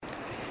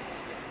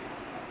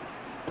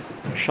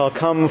shall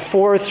come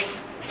forth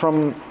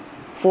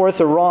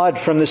a rod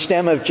from the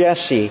stem of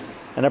Jesse,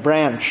 and a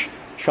branch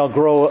shall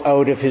grow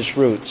out of his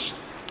roots.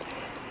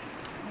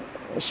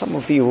 Some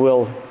of you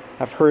will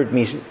have heard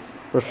me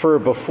refer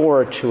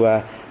before to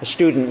a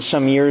student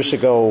some years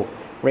ago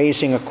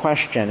raising a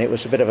question. It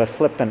was a bit of a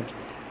flippant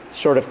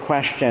sort of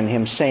question,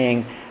 him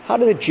saying, how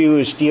do the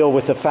Jews deal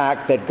with the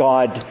fact that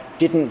God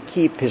didn't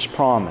keep his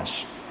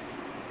promise?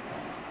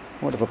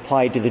 It would have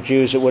applied to the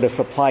Jews, it would have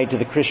applied to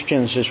the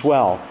Christians as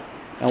well.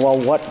 And well,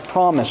 what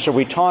promise are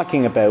we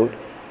talking about?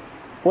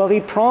 Well, he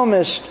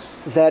promised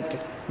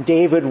that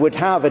David would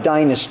have a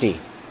dynasty,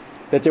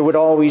 that there would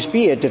always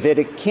be a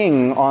Davidic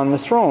king on the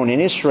throne in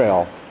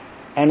Israel.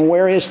 And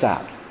where is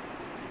that?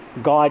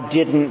 God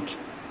didn't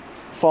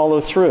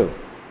follow through.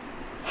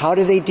 How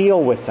do they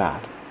deal with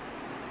that?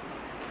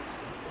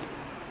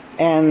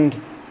 And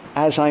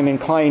as I'm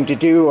inclined to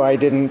do, I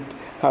didn't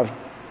have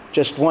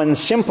just one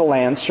simple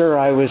answer.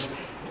 I was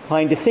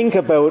inclined to think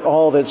about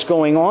all that's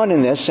going on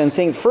in this and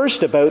think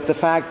first about the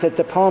fact that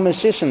the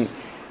promise isn't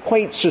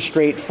quite so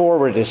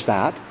straightforward as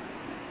that.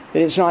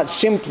 That it's not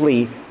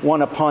simply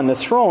one upon the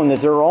throne,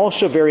 that there are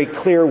also very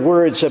clear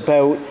words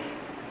about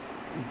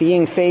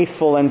being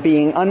faithful and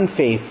being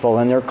unfaithful,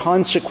 and there are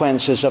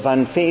consequences of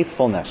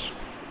unfaithfulness.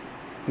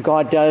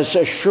 God does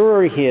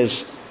assure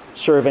his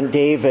servant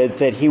David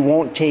that he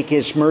won't take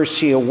his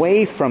mercy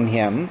away from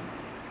him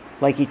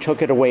like he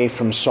took it away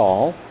from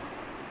Saul.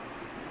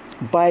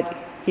 But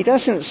he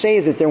doesn't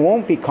say that there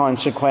won't be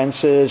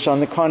consequences. On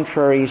the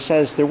contrary, he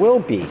says there will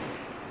be.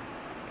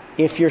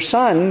 If your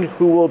son,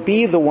 who will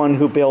be the one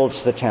who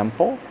builds the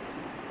temple,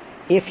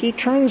 if he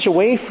turns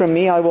away from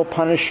me, I will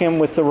punish him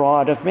with the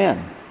rod of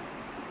men.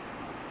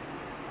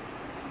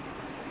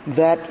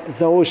 That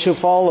those who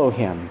follow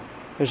him,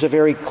 there's a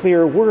very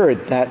clear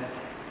word that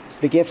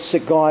the gifts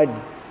that God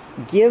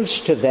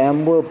gives to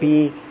them will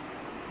be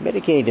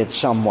mitigated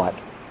somewhat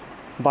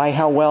by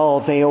how well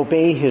they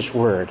obey his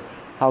word,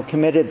 how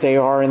committed they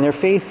are in their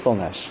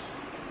faithfulness.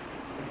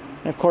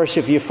 And of course,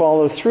 if you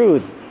follow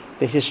through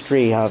the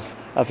history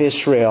of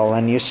Israel,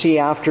 and you see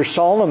after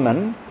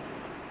Solomon,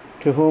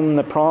 to whom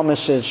the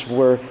promises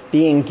were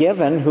being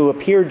given, who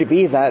appeared to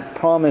be that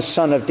promised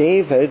son of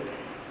David,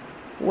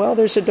 well,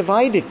 there's a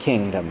divided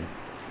kingdom.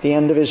 At the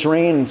end of his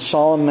reign,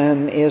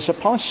 Solomon is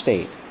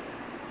apostate.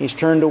 He's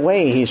turned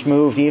away. He's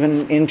moved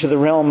even into the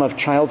realm of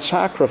child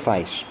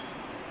sacrifice.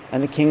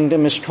 And the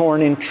kingdom is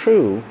torn in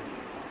two.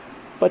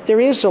 But there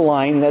is a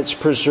line that's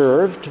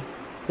preserved,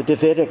 the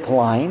Davidic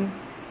line,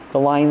 the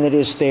line that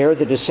is there,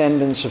 the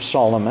descendants of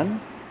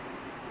Solomon.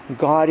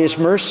 God is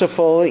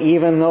merciful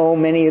even though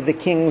many of the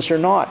kings are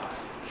not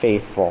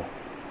faithful.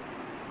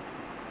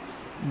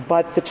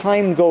 But the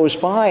time goes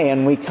by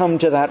and we come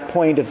to that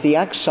point of the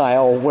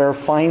exile where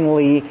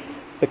finally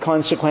the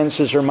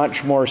consequences are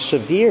much more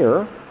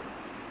severe.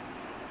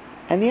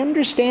 And the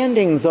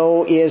understanding,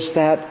 though, is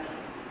that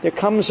there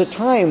comes a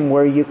time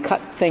where you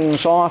cut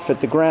things off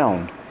at the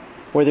ground,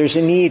 where there's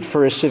a need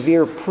for a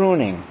severe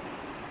pruning.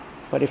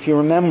 But if you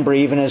remember,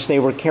 even as they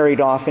were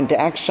carried off into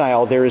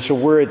exile, there is a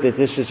word that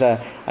this is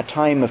a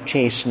time of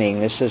chastening.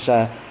 This is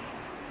a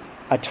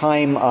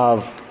time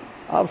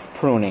of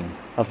pruning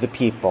of the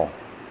people.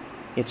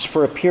 It's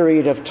for a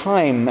period of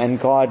time, and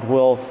God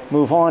will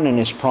move on in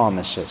his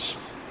promises.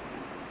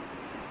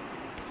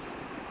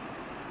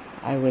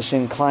 I was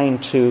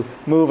inclined to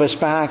move us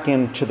back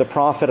into the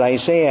prophet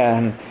Isaiah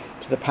and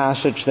to the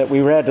passage that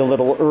we read a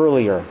little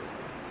earlier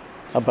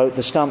about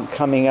the stump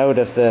coming out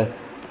of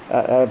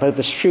about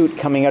the shoot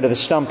coming out of the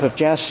stump of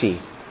Jesse,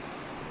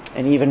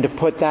 and even to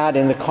put that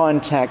in the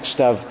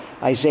context of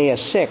Isaiah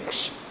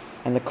 6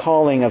 and the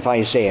calling of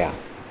Isaiah.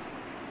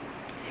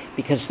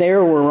 Because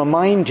there we're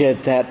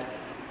reminded that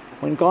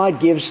when God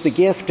gives the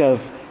gift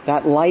of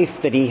that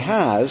life that he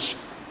has,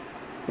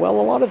 well,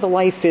 a lot of the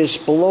life is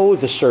below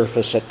the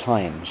surface at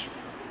times.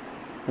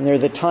 And there are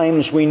the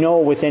times we know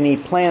with any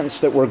plants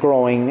that we're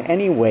growing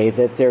anyway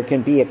that there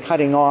can be a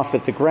cutting off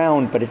at the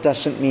ground, but it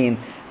doesn't mean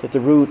that the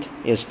root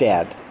is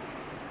dead.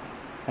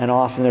 And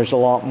often there's a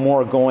lot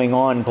more going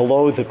on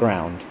below the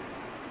ground.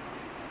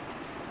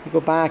 You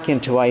go back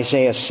into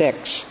Isaiah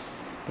 6.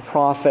 The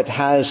prophet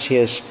has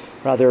his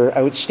rather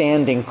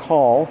outstanding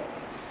call,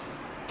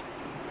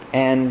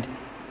 and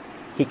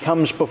he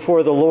comes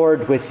before the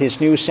Lord with his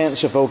new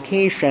sense of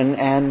vocation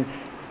and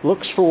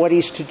looks for what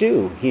he's to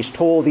do. He's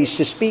told he's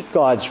to speak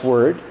God's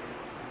word,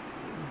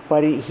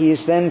 but he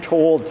is then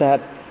told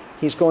that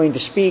he's going to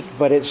speak,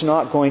 but it's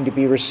not going to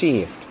be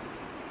received.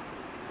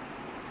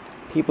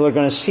 People are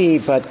going to see,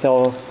 but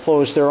they'll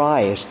close their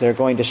eyes. They're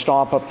going to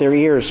stop up their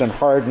ears and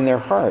harden their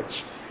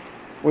hearts,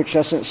 which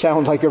doesn't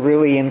sound like a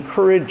really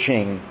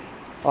encouraging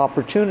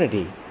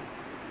opportunity.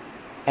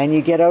 And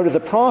you get out of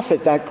the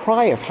prophet that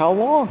cry of, how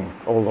long,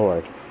 O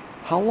Lord?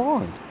 How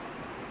long?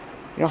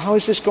 How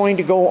is this going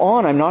to go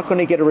on? I'm not going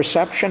to get a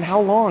reception.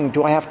 How long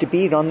do I have to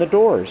beat on the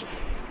doors?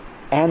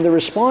 And the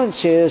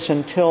response is,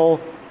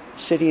 until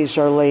cities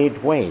are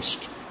laid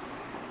waste.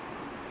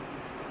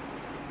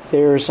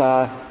 There's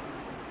a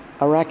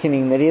a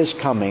reckoning that is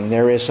coming.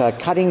 There is a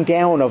cutting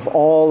down of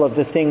all of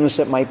the things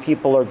that my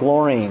people are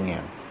glorying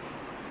in.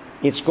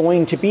 It's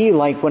going to be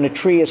like when a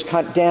tree is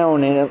cut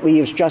down and it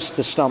leaves just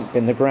the stump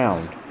in the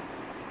ground.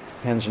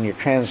 Depends on your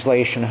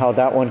translation how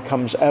that one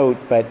comes out,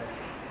 but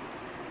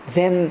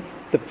then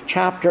the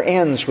chapter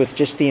ends with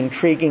just the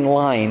intriguing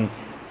line,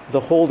 the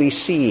holy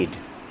seed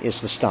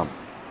is the stump.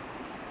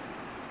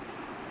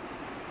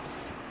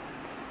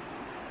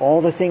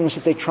 All the things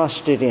that they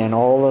trusted in,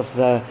 all of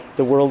the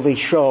worldly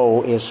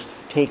show is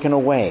taken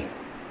away.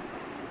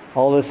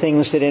 All the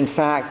things that in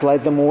fact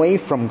led them away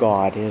from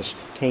God is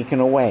taken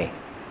away.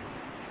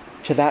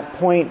 To that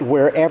point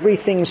where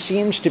everything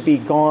seems to be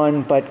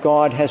gone, but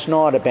God has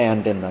not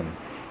abandoned them.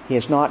 He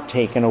has not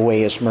taken away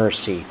His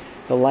mercy.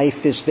 The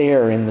life is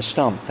there in the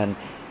stump. And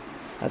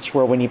that's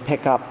where when you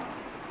pick up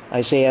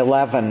Isaiah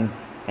 11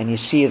 and you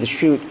see the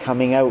shoot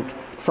coming out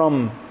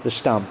from the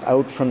stump,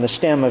 out from the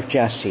stem of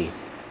Jesse,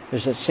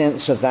 there's a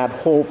sense of that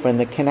hope and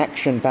the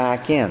connection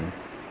back in.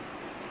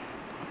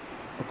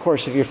 Of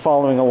course, if you're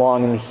following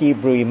along in the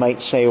Hebrew, you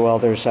might say, well,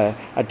 there's a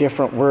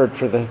different word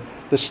for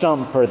the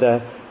stump or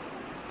the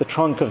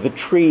trunk of the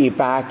tree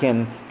back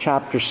in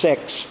chapter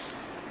 6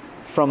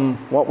 from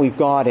what we've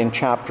got in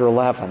chapter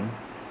 11.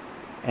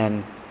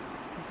 And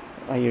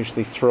I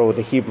usually throw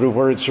the Hebrew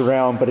words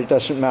around, but it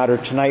doesn't matter.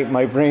 Tonight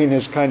my brain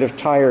is kind of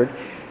tired.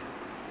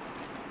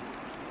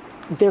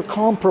 They're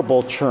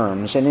comparable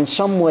terms, and in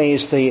some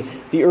ways the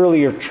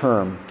earlier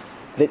term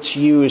that's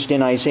used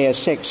in Isaiah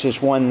 6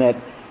 is one that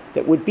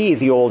would be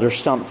the older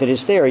stump that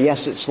is there.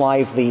 Yes, it's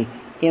lively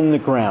in the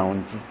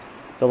ground.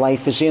 The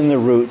life is in the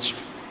roots.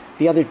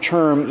 The other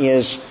term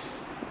is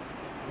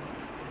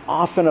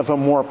often of a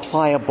more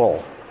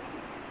pliable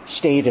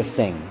state of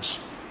things.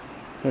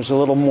 There's a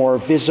little more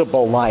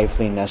visible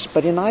liveliness.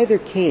 But in either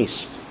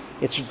case,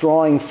 it's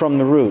drawing from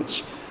the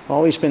roots. I've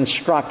always been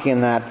struck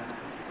in that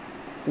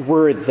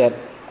word that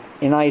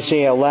in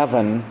Isaiah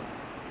 11,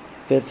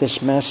 that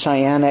this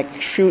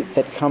messianic shoot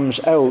that comes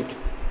out,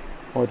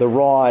 or the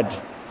rod,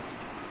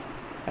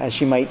 as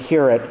you might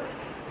hear it,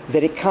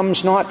 that it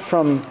comes not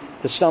from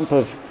the stump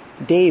of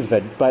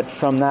David, but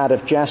from that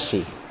of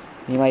Jesse.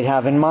 You might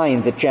have in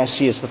mind that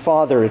Jesse is the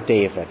father of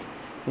David.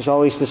 There's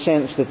always the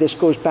sense that this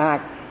goes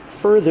back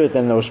further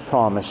than those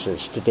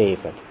promises to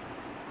David.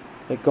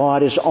 That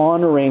God is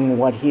honoring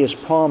what He has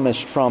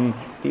promised from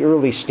the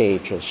early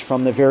stages,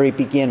 from the very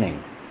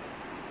beginning.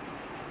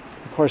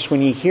 Of course,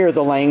 when you hear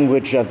the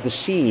language of the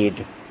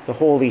seed, the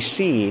holy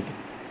seed,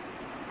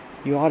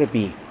 you ought to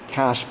be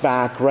cast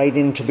back right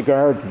into the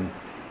garden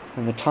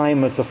in the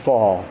time of the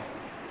fall.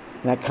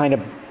 And that kind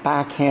of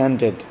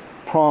backhanded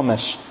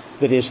promise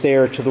that is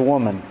there to the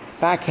woman.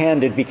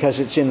 Backhanded because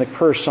it's in the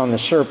curse on the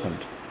serpent.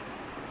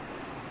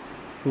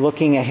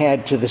 Looking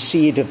ahead to the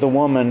seed of the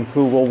woman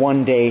who will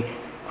one day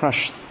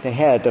crush the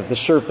head of the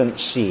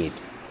serpent's seed,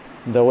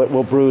 though it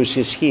will bruise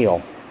his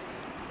heel.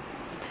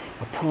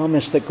 A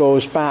promise that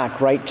goes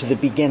back right to the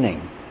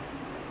beginning.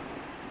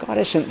 God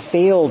hasn't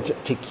failed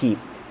to keep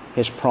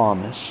His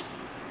promise.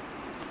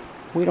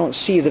 We don't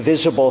see the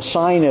visible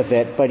sign of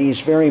it, but He's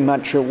very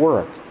much at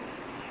work.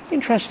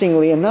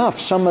 Interestingly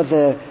enough, some of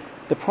the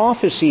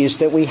prophecies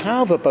that we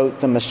have about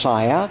the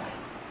Messiah,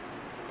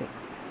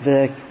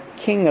 the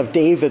king of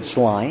David's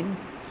line,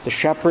 the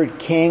shepherd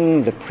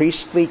king, the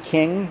priestly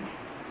king,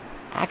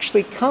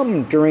 actually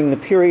come during the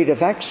period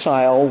of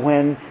exile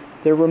when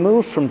they're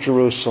removed from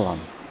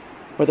Jerusalem,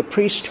 where the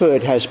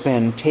priesthood has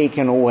been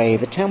taken away,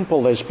 the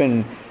temple has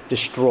been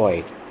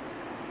destroyed.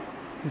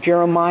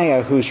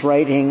 Jeremiah, who's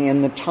writing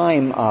in the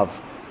time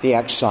of the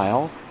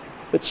exile,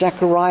 but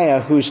Zechariah,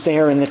 who's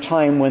there in the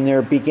time when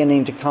they're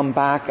beginning to come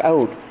back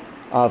out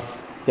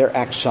of their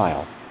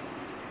exile.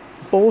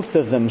 Both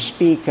of them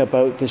speak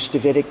about this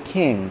Davidic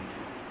king.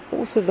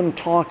 Both of them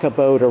talk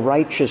about a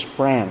righteous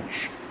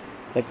branch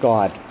that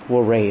God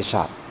will raise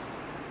up.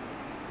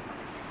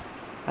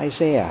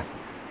 Isaiah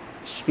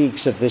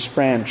speaks of this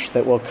branch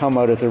that will come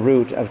out of the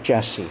root of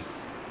Jesse.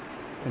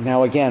 And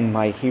now again,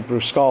 my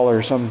Hebrew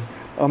scholars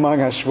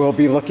among us will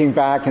be looking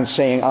back and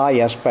saying,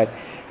 yes, but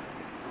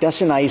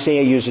doesn't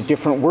Isaiah use a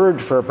different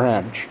word for a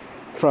branch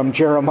from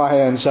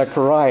Jeremiah and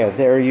Zechariah?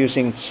 They're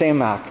using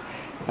semak,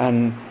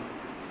 and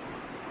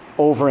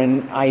over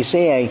in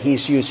Isaiah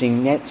he's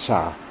using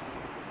netzar.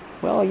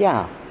 Well,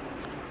 yeah,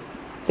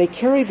 they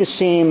carry the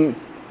same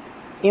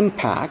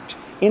impact.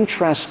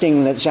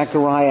 Interesting that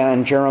Zechariah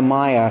and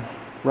Jeremiah,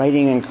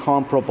 writing in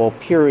comparable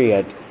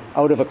period,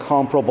 out of a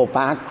comparable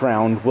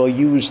background, will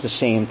use the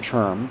same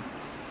term.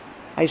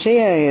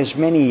 Isaiah is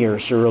many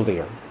years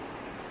earlier.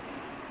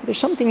 There's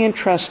something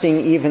interesting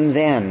even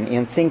then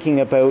in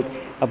thinking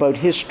about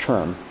his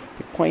term.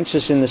 It points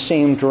us in the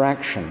same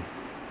direction.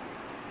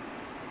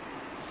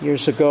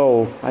 Years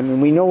ago,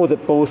 we know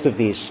that both of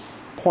these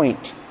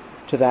point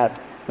to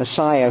that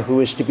Messiah who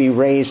is to be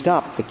raised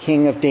up, the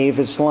king of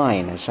David's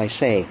line, as I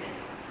say,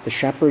 the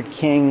shepherd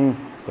king,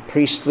 the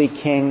priestly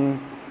king,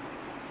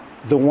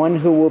 the one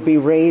who will be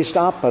raised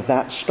up of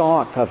that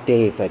stock of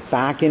David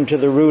back into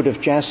the root of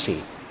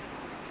Jesse.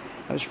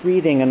 I was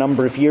reading a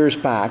number of years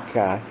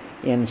back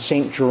in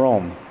St.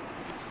 Jerome,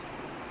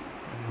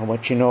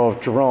 what you know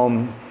of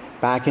Jerome,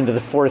 back into the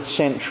 4th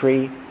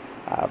century.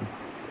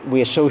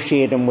 We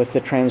associate him with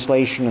the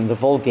translation in the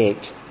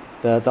Vulgate,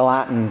 the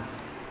Latin,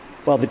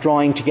 the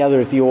drawing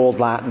together of the old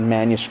Latin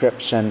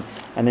manuscripts and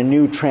a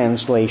new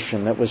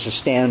translation that was a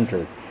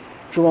standard.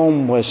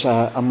 Jerome was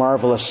a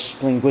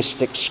marvelous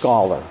linguistic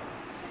scholar,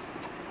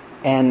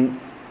 and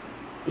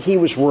he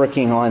was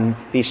working on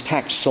these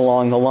texts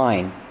along the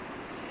line.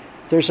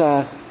 There's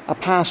a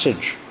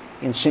passage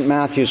in St.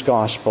 Matthew's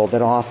Gospel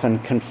that often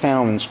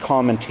confounds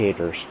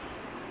commentators.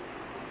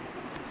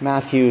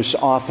 Matthew's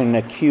often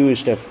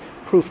accused of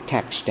proof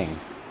texting.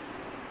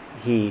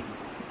 He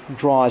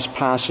draws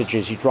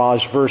passages, he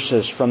draws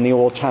verses from the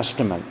Old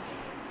Testament,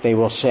 they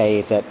will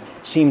say, that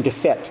seem to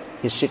fit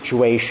his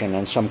situation,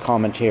 and some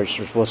commentators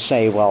will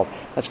say, well,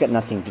 that's got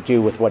nothing to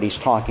do with what he's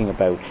talking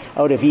about.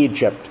 Out of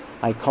Egypt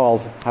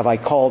have I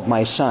called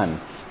my son.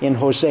 In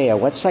Hosea,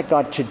 what's that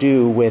got to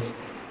do with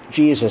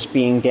Jesus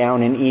being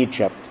down in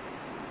Egypt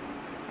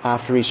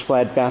after he's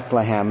fled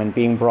Bethlehem and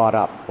being brought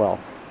up? Well,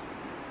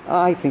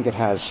 I think it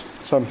has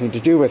something to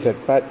do with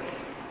it, but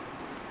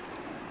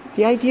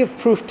the idea of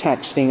proof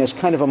texting is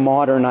kind of a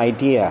modern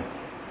idea,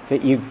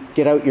 that you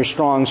get out your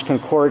Strong's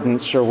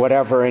Concordance or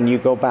whatever and you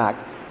go back.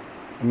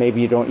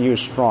 Maybe you don't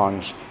use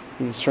Strong's.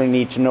 You certainly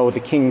need to know the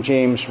King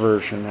James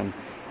Version, and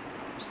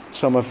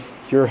some of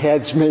your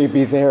heads may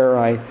be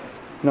there.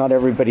 Not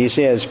everybody's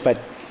is,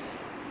 but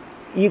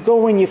you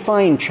go and you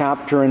find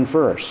chapter and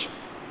verse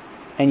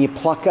and you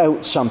pluck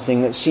out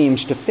something that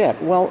seems to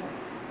fit. Well,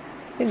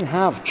 they didn't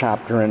have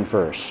chapter and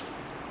verse.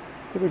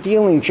 They were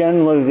dealing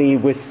generally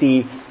with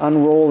the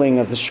unrolling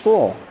of the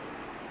scroll.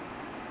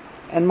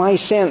 And my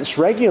sense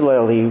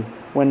regularly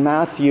when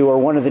Matthew or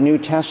one of the New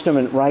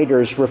Testament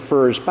writers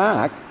refers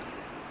back,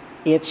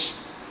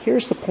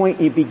 here's the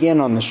point you begin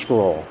on the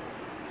scroll.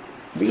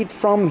 Read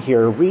from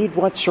here, read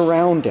what's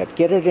around it,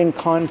 get it in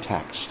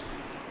context.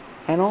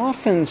 And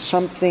often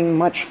something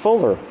much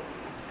fuller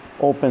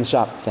opens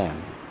up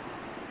then.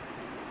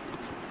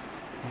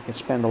 I could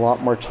spend a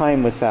lot more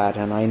time with that,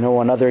 and I know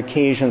on other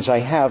occasions I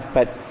have,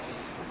 but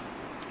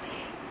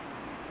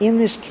in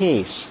this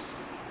case,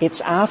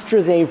 it's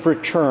after they've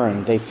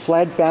returned. They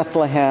fled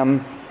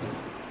Bethlehem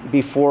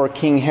before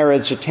King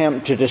Herod's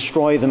attempt to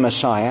destroy the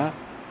Messiah.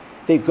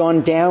 They've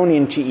gone down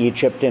into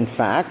Egypt, in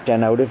fact,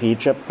 and out of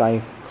Egypt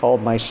I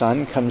called my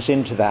son comes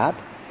into that.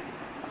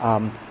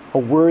 A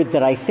word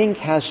that I think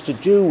has to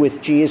do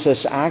with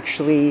Jesus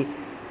actually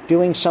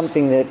doing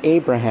something that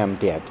Abraham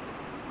did,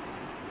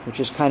 which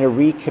is kind of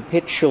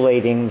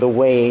recapitulating the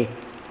way,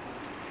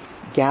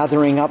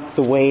 gathering up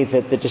the way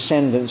that the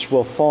descendants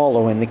will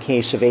follow in the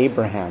case of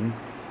Abraham.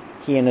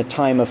 He, in a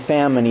time of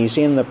famine, he's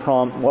in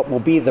what will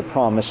be the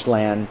promised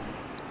land.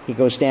 He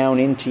goes down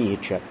into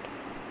Egypt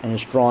and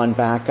is drawn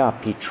back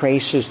up. He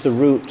traces the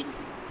route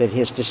that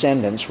his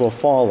descendants will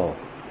follow.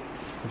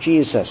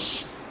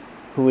 Jesus,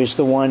 who is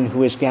the one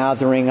who is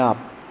gathering up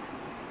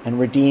and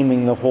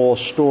redeeming the whole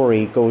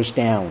story, goes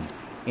down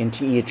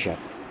into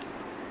Egypt.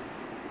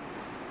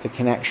 The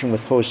connection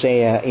with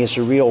Hosea is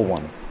a real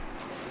one.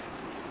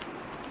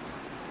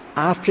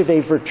 After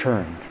they've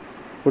returned,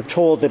 we're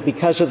told that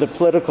because of the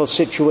political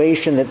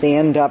situation that they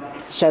end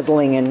up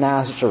settling in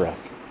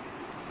Nazareth.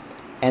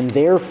 And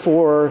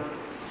therefore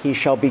he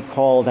shall be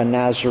called a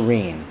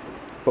Nazarene.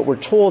 But we're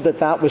told that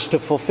that was to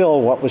fulfill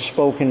what was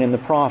spoken in the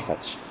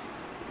prophets.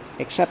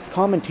 Except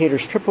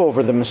commentators trip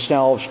over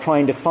themselves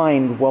trying to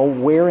find, well,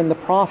 where in the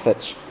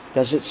prophets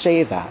does it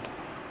say that?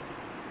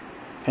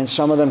 And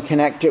some of them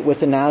connect it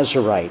with a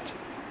Nazarite.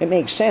 It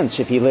makes sense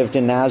if he lived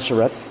in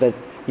Nazareth that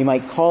you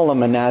might call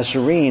him a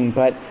Nazarene,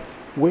 but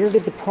where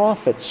did the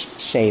prophets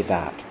say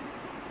that?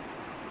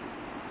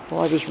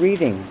 Well, I was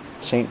reading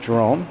St.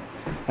 Jerome,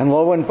 and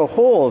lo and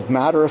behold,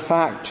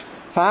 matter-of-fact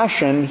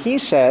fashion, he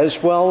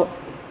says, well,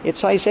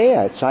 it's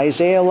Isaiah. It's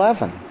Isaiah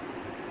 11.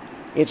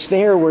 It's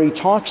there where he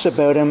talks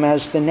about him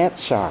as the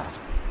Netzar.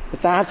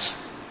 But that's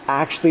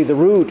actually the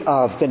root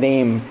of the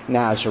name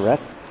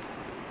Nazareth,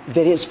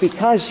 that it's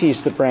because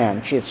he's the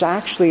branch. It's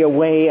actually a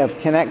way of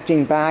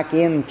connecting back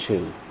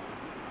into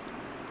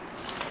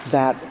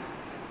that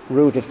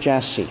root of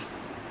Jesse,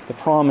 the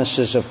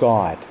promises of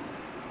God.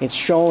 It's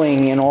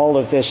showing in all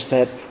of this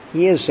that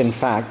he is, in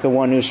fact, the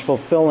one who's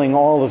fulfilling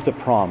all of the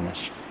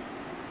promise,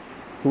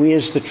 who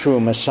is the true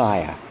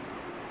Messiah,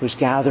 who's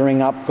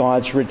gathering up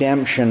God's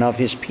redemption of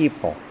his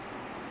people.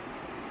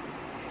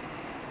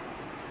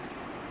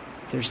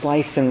 There's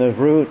life in the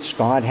roots.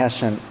 God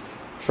hasn't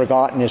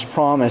forgotten his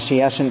promise. He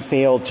hasn't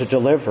failed to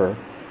deliver.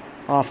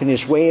 Often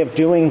his way of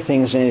doing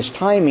things and his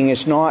timing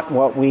is not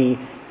what we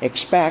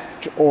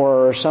expect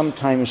or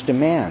sometimes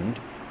demand.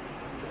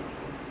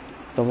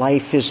 The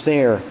life is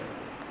there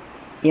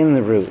in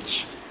the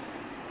roots.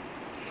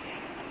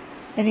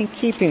 And in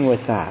keeping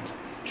with that,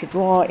 to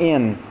draw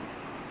in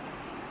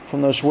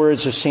from those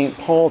words of St.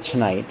 Paul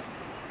tonight,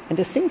 and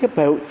to think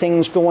about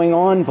things going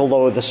on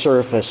below the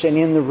surface and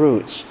in the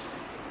roots.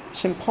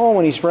 St. Paul,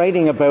 when he's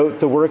writing about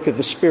the work of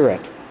the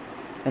Spirit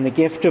and the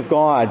gift of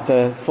God,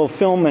 the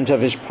fulfillment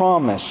of his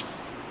promise,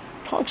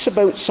 talks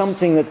about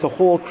something that the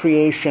whole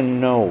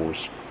creation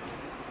knows.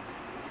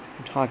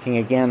 I'm talking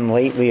again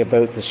lately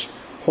about this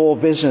whole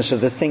business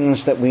of the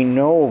things that we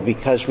know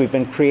because we've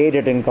been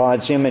created in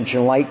God's image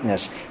and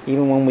likeness,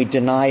 even when we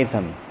deny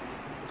them.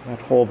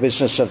 That whole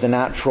business of the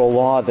natural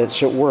law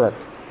that's at work.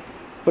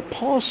 But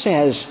Paul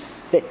says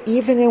that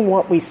even in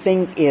what we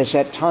think is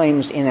at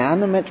times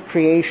inanimate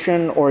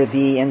creation or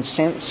the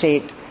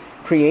insensate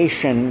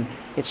creation,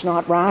 it's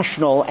not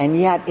rational, and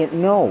yet it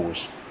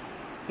knows.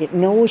 It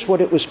knows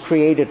what it was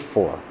created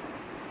for.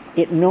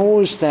 It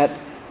knows that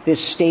this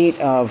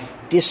state of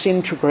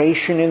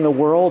disintegration in the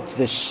world,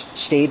 this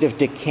state of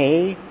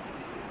decay,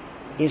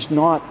 is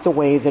not the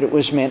way that it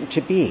was meant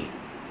to be.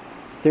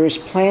 There is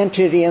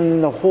planted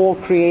in the whole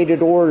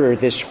created order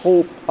this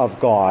hope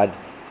of God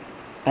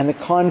and the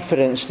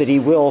confidence that He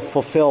will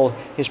fulfill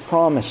His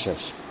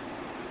promises.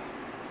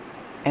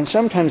 And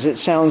sometimes it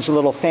sounds a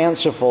little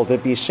fanciful to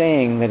be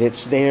saying that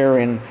it's there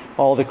in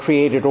all the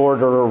created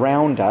order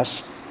around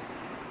us.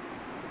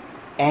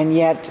 And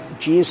yet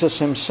Jesus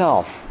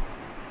Himself,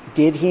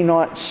 did He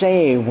not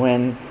say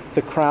when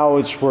the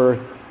crowds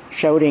were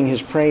shouting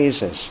His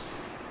praises,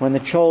 when the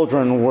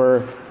children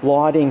were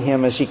lauding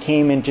Him as He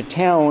came into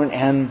town,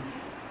 and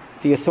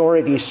the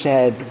authorities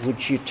said,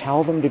 "Would you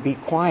tell them to be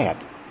quiet?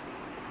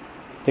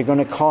 They're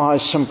going to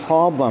cause some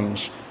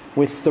problems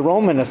with the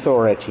Roman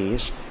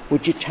authorities.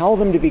 Would you tell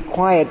them to be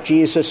quiet?"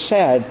 Jesus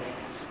said,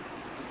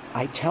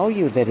 "I tell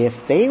you that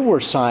if they were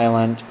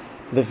silent,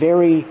 the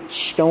very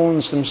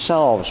stones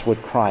themselves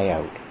would cry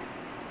out."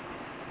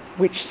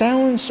 Which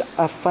sounds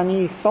a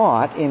funny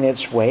thought in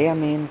its way. I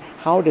mean,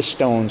 how do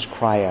stones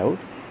cry out?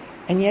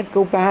 And yet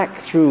go back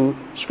through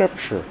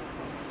Scripture.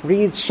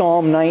 Read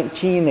Psalm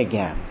 19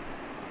 again.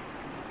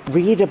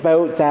 Read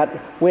about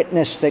that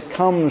witness that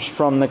comes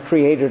from the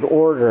created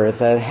order.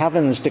 The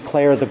heavens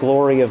declare the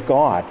glory of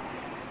God.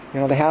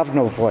 They have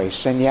no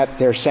voice, and yet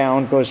their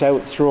sound goes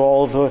out through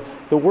all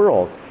the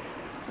world.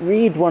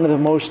 Read one of the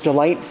most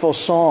delightful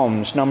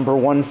Psalms, number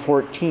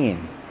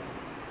 114,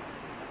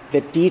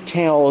 that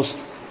details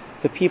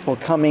the people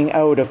coming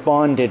out of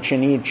bondage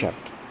in Egypt.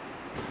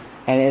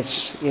 And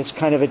it's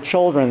kind of a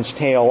children's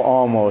tale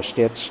almost.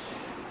 It's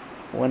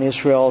when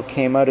Israel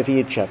came out of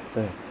Egypt.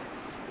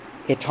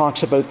 It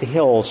talks about the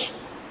hills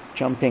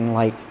jumping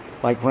like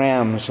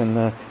rams and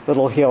the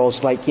little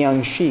hills like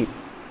young sheep.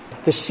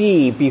 The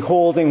sea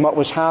beholding what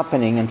was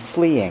happening and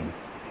fleeing.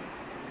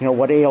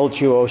 What ailed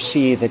you, O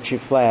sea, that you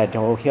fled,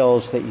 O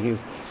hills that you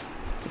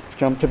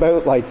jumped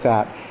about like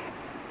that?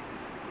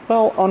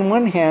 Well, on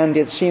one hand,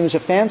 it seems a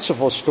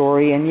fanciful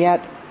story, and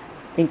yet,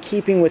 in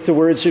keeping with the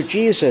words of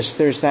Jesus,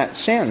 there's that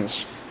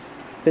sense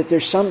that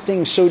there's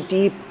something so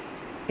deep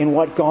in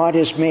what God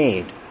has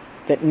made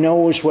that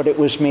knows what it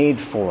was made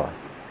for.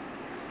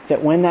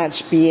 That when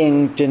that's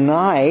being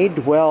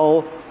denied,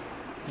 well,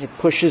 it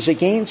pushes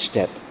against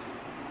it.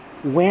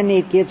 When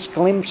it gets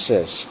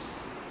glimpses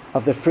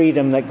of the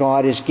freedom that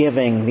God is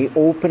giving, the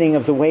opening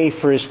of the way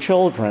for His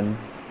children,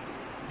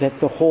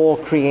 that the whole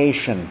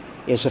creation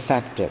is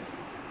affected.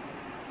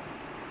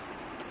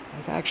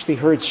 I've actually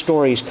heard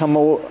stories come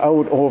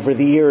out over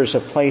the years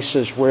of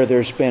places where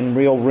there's been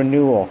real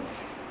renewal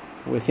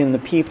within the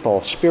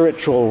people,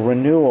 spiritual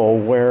renewal,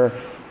 where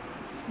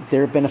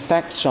there have been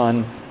effects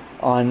on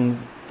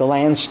the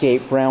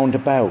landscape round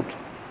about.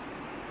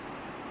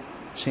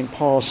 St.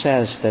 Paul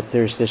says that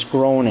there's this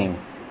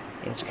groaning.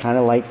 It's kind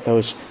of like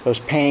those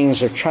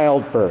pangs of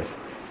childbirth.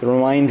 The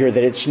reminder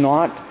that it's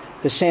not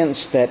the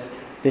sense that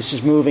this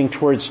is moving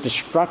towards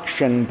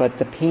destruction, but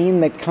the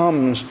pain that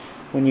comes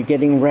when you're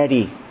getting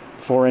ready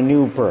for a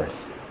new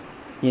birth.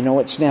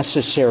 It's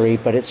necessary,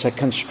 but it's a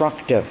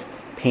constructive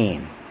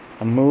pain,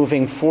 a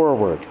moving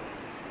forward.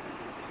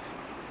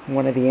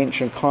 One of the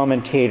ancient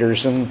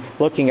commentators, in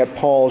looking at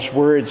Paul's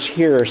words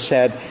here,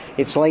 said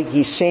it's like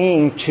he's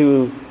saying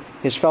to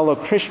his fellow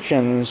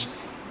Christians,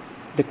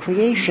 the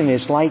creation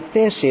is like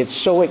this. It's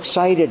so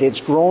excited.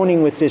 It's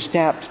groaning with this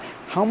depth.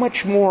 How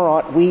much more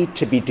ought we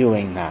to be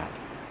doing that?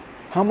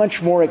 How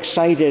much more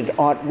excited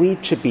ought we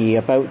to be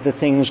about the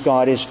things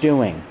God is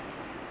doing?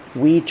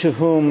 We to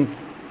whom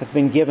have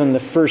been given the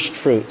first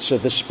fruits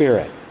of the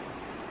Spirit.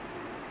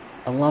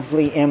 A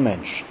lovely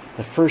image.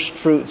 The first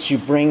fruits you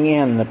bring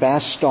in, the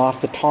best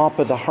off the top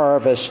of the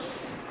harvest,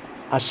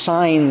 a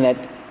sign that,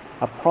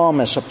 a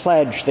promise, a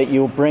pledge that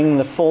you'll bring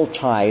the full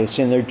tithes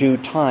in their due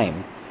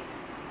time.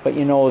 But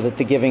you know that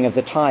the giving of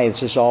the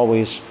tithes is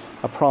always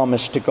a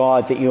promise to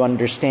God that you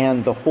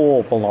understand the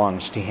whole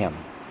belongs to Him.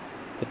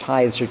 The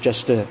tithes are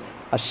just a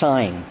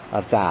sign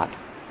of that.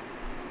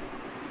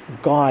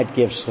 God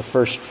gives the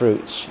first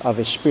fruits of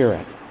His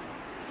Spirit.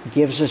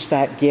 Gives us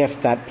that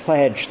gift, that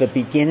pledge, the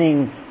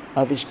beginning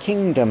of His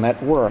kingdom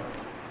at work.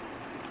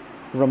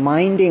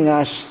 Reminding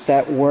us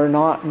that we're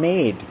not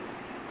made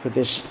for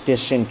this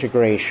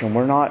disintegration.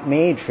 We're not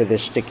made for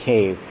this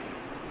decay.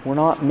 We're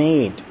not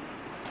made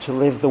to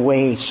live the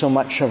way so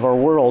much of our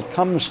world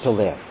comes to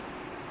live.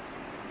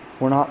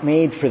 We're not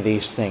made for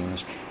these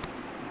things.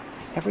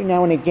 Every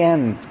now and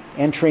again,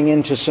 entering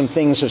into some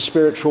things of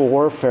spiritual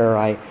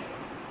warfare,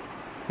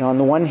 on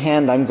the one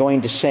hand, I'm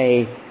going to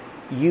say,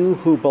 you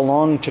who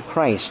belong to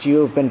Christ,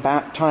 you have been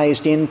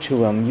baptized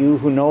into Him, you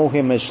who know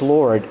Him as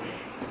Lord,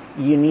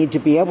 you need to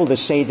be able to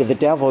say to the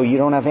devil, you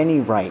don't have any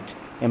right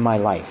in my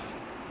life.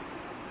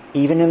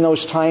 Even in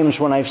those times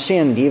when I've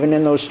sinned, even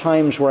in those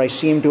times where I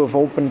seem to have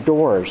opened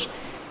doors,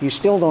 you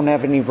still don't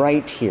have any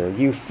right here.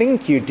 You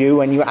think you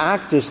do, and you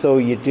act as though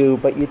you do,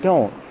 but you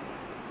don't.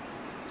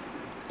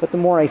 But the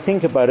more I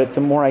think about it,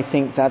 the more I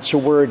think that's a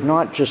word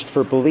not just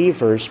for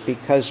believers,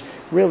 because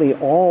really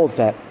all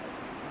that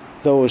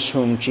those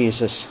whom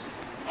Jesus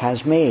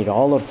has made,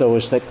 all of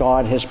those that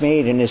God has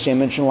made in His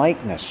image and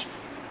likeness,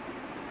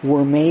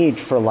 were made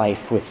for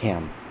life with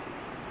Him.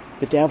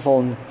 The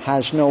devil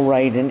has no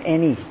right in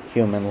any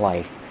human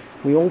life.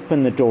 We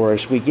open the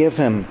doors, we give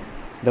him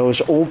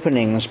those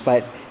openings,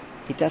 but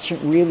he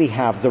doesn't really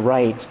have the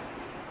right.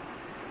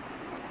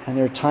 And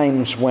there are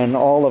times when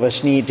all of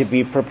us need to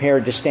be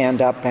prepared to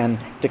stand up and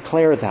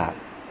declare that.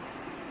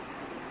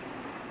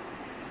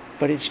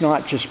 But it's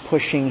not just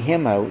pushing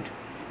him out.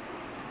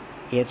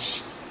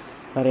 It's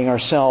letting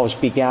ourselves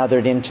be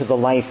gathered into the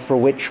life for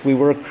which we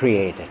were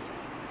created.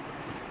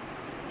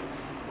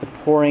 The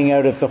pouring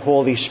out of the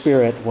Holy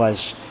Spirit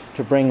was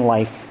to bring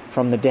life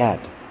from the dead,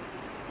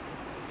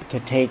 to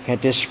take a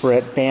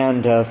disparate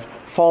band of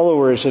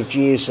followers of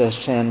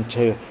Jesus and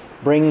to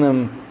bring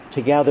them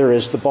together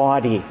as the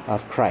body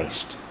of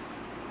Christ,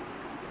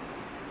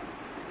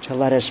 to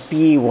let us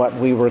be what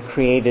we were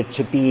created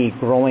to be,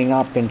 growing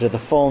up into the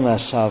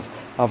fullness of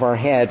our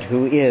head,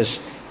 who is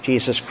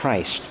Jesus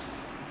Christ.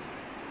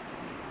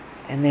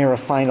 And there, a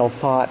final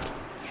thought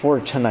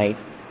for tonight,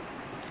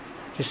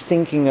 just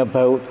thinking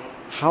about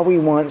how He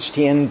wants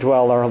to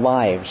indwell our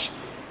lives.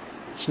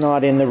 It's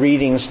not in the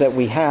readings that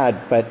we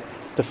had, but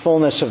the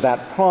fullness of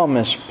that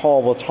promise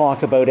Paul will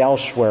talk about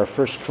elsewhere.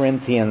 1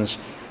 Corinthians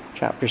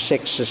chapter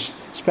 6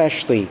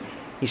 especially,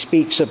 he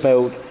speaks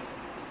about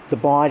the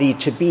body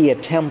to be a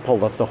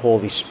temple of the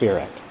Holy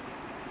Spirit.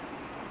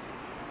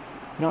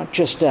 Not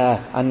just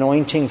an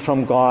anointing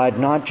from God,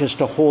 not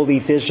just a holy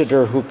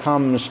visitor who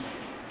comes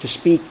to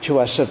speak to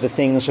us of the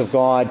things of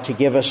God, to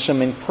give us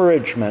some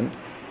encouragement,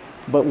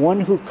 but one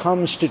who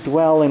comes to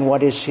dwell in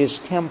what is His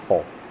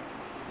temple.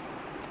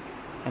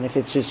 And if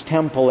it's His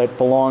temple, it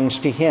belongs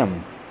to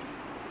Him.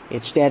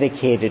 It's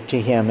dedicated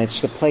to Him.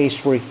 It's the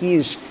place where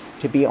He's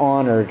to be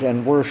honored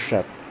and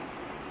worshipped,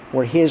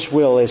 where His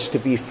will is to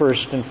be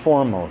first and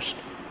foremost.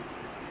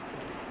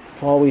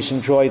 I've always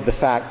enjoyed the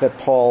fact that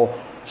Paul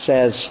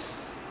says,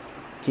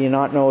 do you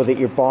not know that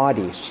your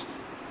bodies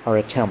are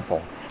a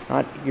temple?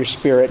 Not your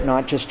spirit,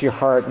 not just your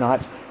heart,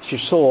 not your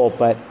soul,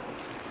 but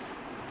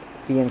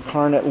the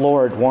incarnate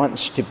Lord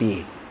wants to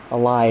be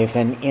alive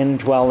and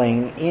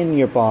indwelling in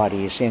your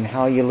bodies, in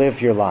how you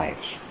live your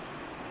lives.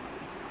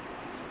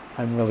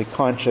 I'm really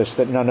conscious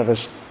that none of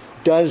us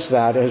does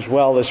that as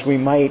well as we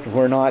might.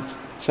 We're not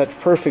such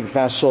perfect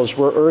vessels.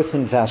 We're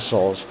earthen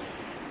vessels.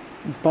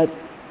 But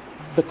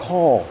the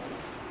call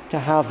to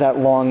have that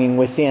longing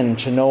within,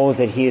 to know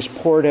that He has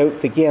poured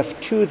out the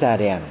gift to that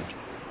end,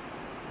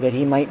 that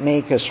He might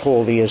make us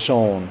wholly His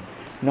own,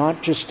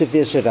 not just to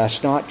visit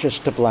us, not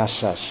just to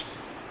bless us,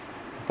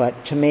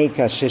 but to make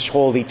us His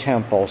holy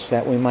temples,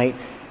 that we might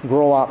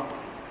grow up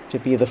to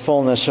be the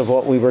fullness of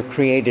what we were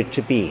created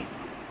to be.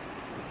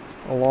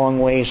 A long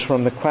ways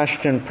from the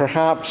question,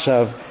 perhaps,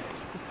 of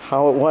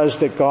how it was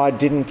that God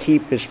didn't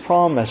keep His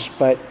promise,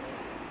 but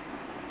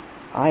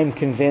I'm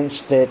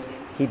convinced that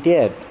He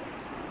did.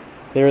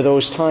 There are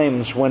those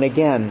times when,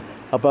 again,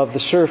 above the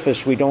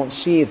surface, we don't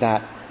see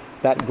that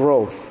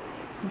growth.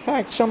 In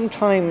fact,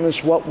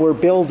 sometimes what we're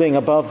building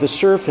above the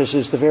surface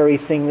is the very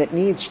thing that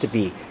needs to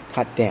be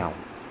cut down.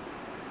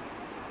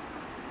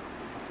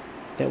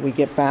 That we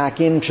get back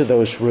into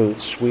those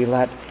roots. We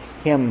let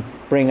Him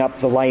bring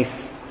up the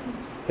life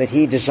that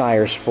He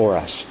desires for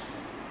us.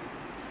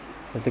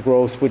 That the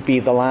growth would be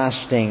the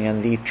lasting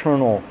and the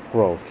eternal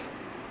growth,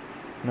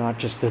 not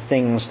just the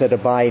things that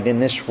abide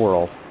in this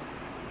world.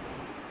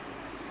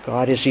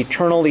 God is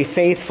eternally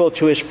faithful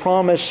to His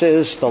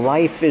promises. The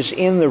life is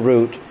in the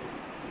root.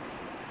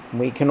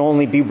 We can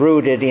only be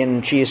rooted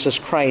in Jesus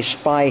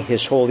Christ by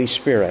His Holy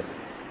Spirit,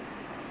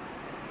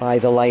 by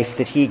the life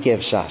that He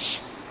gives us.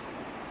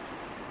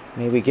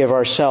 May we give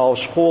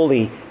ourselves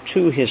wholly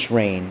to His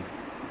reign,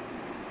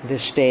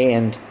 this day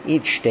and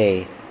each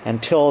day,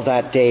 until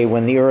that day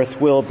when the earth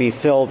will be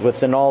filled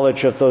with the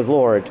knowledge of the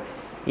Lord,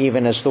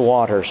 even as the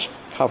waters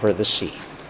cover the sea.